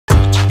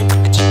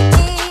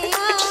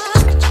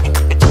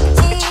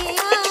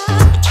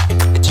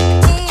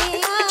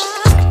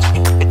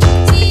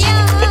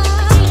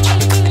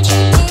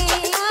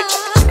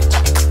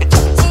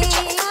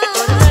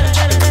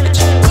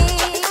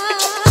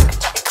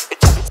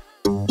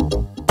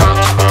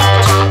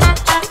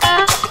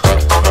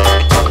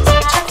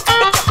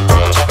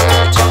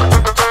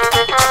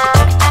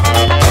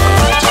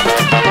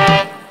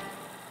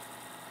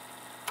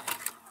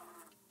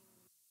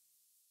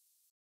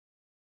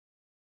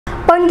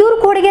पंदूर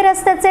खोडगे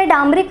रस्त्याचे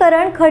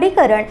डांबरीकरण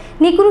खडीकरण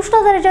निकृष्ट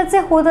दर्जाचे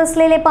होत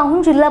असलेले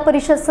पाहून जिल्हा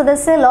परिषद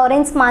सदस्य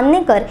लॉरेन्स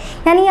मान्नेकर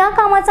यांनी या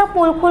कामाचा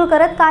पोलखोल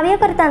करत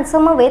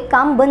कार्यकर्त्यांसमवेत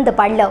काम बंद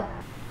पाडलं।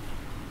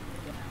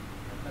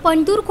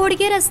 पंदूर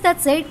खोडगे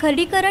रस्त्याचे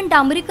खडीकरण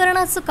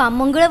डांबरीकरणाचं काम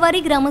मंगळवारी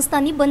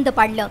ग्रामस्थांनी बंद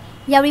पाडलं।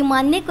 यावेळी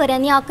मान्नेकर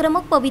यांनी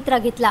आक्रमक पवित्रा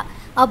घेतला।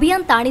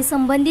 अभियंता आणि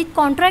संबंधित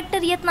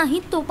कॉन्ट्रॅक्टर येत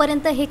नाहीत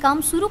तोपर्यंत हे काम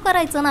सुरू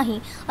करायचं नाही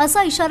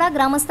असा इशारा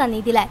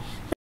ग्रामस्थांनी दिलाय।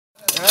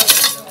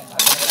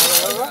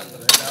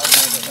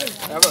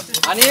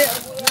 आणि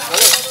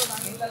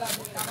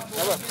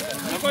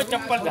नको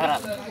चप्पल घरा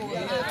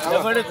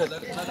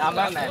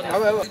आभार नाही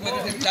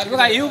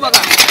बघा येऊ बघा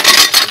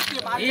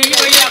ही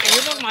भैया हे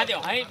बघ महादेव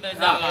हाय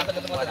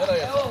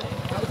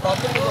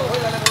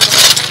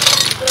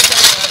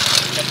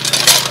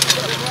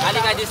खाली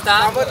काय दिसता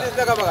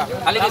का बघा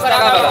खाली दिसता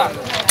का बघा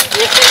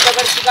एक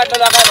दगड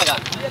चिकाटला का बघा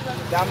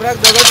डांबरात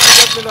दगड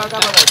चिकाटला का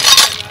बघा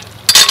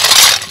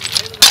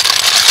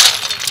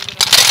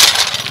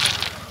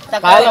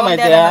काय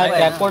माहिती आहे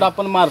कॅकोड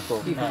आपण मारतो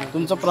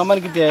तुमचं प्रमाण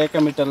किती आहे एका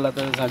मीटरला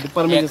त्यासाठी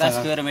परमिशन सांगा।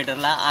 स्क्वेअर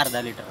मीटरला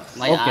अर्धा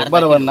लिटर ओके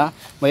बरोबर ना।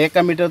 मग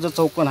एका मीटरचा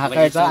चौकोन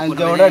हाकायचा आणि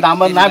जेवढं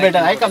डांबर नाही भेटत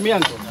आहे का मी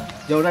आणतो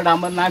जेवढं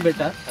डांबर नाही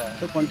भेटत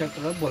तो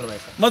कॉन्ट्रॅक्टरला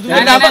बोलवायचं। मग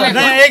तुमचा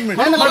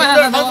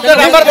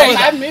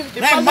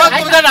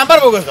डांबर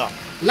बघा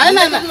नाही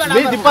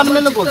मी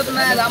डिपार्टमेंट बोलतो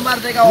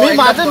मी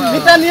माझं मी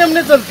त्या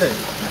नियमने चालतंय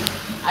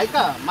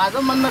ऐका माझं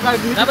म्हणणं काय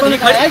डिपार्टमेंट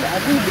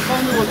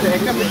बोलतो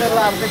एका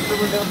मीटरला अर्धा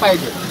किलोमीटर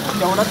पाहिजे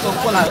तेवढा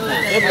चौकोन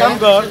आहे। एक काम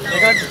कर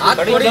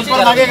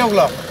एका मागे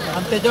घेऊला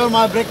आणि त्याच्यावर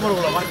मला ब्रेक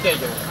मारूला मागच्या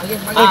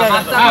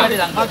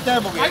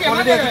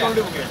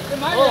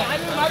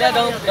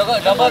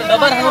डबर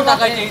डबर हाणून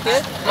टाकायचे इथे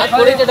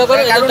थोडीचे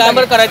डबर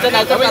डांबर करायचं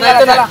नाही तर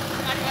करायचं नाही।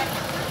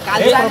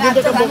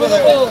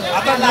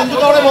 आता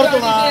नंदुरबार भरतो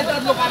ना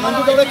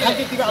नंदुरबार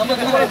खाली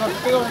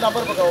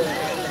डांबर बघावं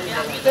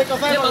ते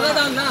कसं आहे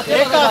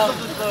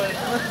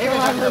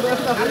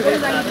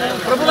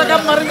प्रभूला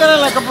काम मारून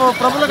गेला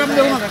प्रभूला काम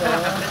देऊ नका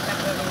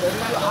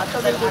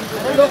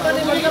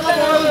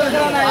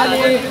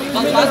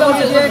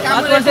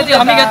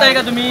हमी घेताय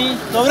का तुम्ही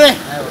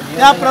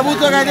त्या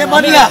प्रभूचं काय ते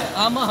बदला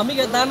हमी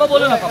घेताय मग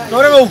बोलू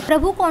नका।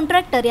 प्रभू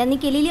कॉन्ट्रॅक्टर यांनी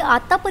केलेली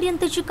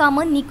आतापर्यंतची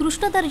कामं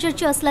निकृष्ट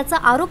दर्जाची असल्याचा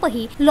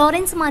आरोपही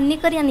लॉरेन्स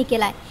मान्नेकर यांनी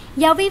केलाय।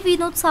 यावेळी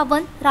विनोद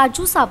सावंत,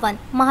 राजू सावंत,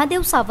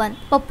 महादेव सावंत,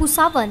 पप्पू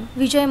सावंत,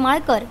 विजय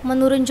माळकर,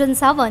 मनोरंजन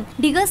सावंत,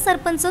 डिगस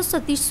सरपंच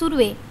सतीश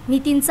सुर्वे,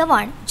 नितीन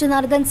चव्हाण,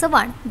 जनार्दन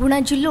चव्हाण,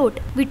 गुणाजी लोट,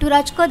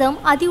 विठुराज कदम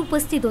आदी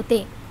उपस्थित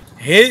होते।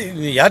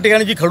 हे या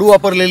ठिकाणी जी खडू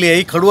वापरलेली आहे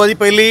ही खडू आधी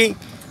पहिली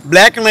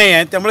ब्लॅक नाही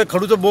आहे त्यामुळे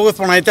खडूचं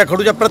बोगसपण आहे। त्या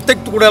खडूच्या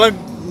प्रत्येक तुकड्याला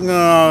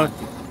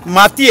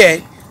माती आहे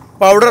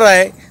पावडर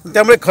आहे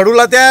त्यामुळे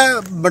खडूला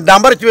त्या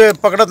डांबर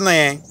पकडत नाही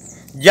आहे।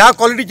 ज्या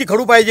क्वालिटीची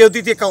खडू पाहिजे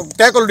होती ती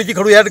त्या क्वालिटीची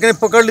खडू या ठिकाणी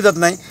पकडली जात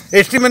नाही।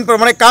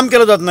 एस्टिमेटप्रमाणे काम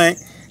केलं जात नाही।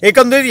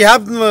 एकंदरीत ह्या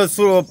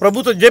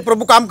प्रभूचं जे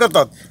प्रभू काम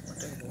करतात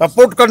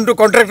पोर्ट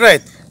कॉन्ट्रॅक्टर आहेत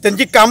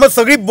त्यांची कामं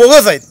सगळी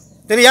बोगस आहेत।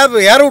 त्यांनी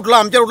या रूटला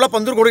आमच्या रूटला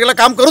पंदूर खोडगेला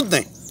काम करूच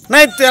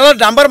नाही त्याला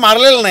डांबर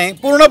मारलेलं नाही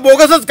पूर्ण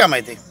बोगसच काम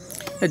आहे ते।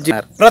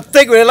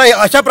 प्रत्येक वेळेला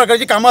अशा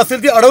प्रकारची कामं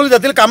असतील ती अडवली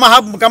जातील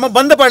कामं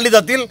बंद पाडली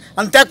जातील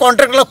आणि त्या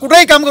कॉन्ट्रॅक्टरला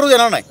कुठेही काम करू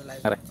देणार नाही।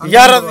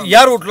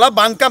 या रूटला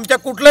बांधकामच्या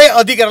कुठल्याही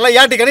अधिकाऱ्याला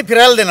या ठिकाणी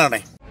फिरायला देणार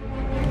नाही।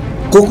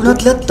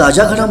 कोकणातल्या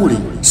ताज्या घडामोडी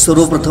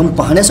सर्वप्रथम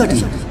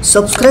पाहण्यासाठी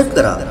सबस्क्राईब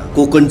करा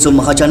कोकणचं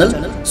महाचॅनल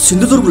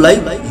सिंधुदुर्ग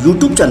लाईव्ह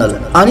यूट्यूब चॅनल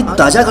आणि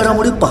ताज्या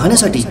घडामोडी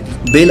पाहण्यासाठी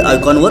बेल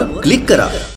आयकॉनवर क्लिक करा।